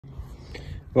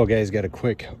Well guys, got a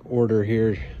quick order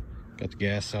here. Got the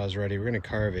gas saws ready. We're going to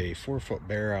carve a 4-foot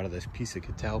bear out of this piece of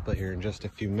catalpa here in just a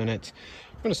few minutes.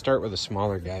 I'm going to start with a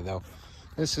smaller guy though.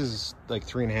 This is like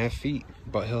 3.5 feet,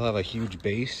 but he'll have a huge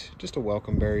base. Just a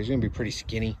welcome bear. He's going to be pretty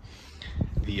skinny.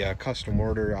 The custom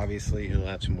order, obviously, he'll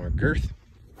have some more girth.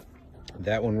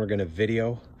 That one we're going to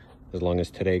video as long as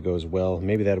today goes well.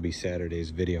 Maybe that'll be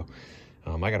Saturday's video.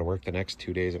 I got to work the next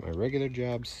 2 days at my regular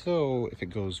job, so if it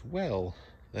goes well,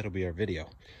 that'll be our video.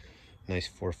 Nice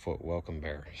 4-foot welcome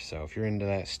bear. So if you're into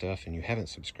that stuff and you haven't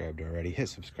subscribed already, hit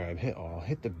subscribe, hit all,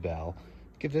 hit the bell,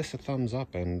 give this a thumbs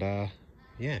up, and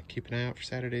yeah, keep an eye out for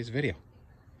Saturday's video.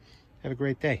 Have a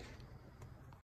great day.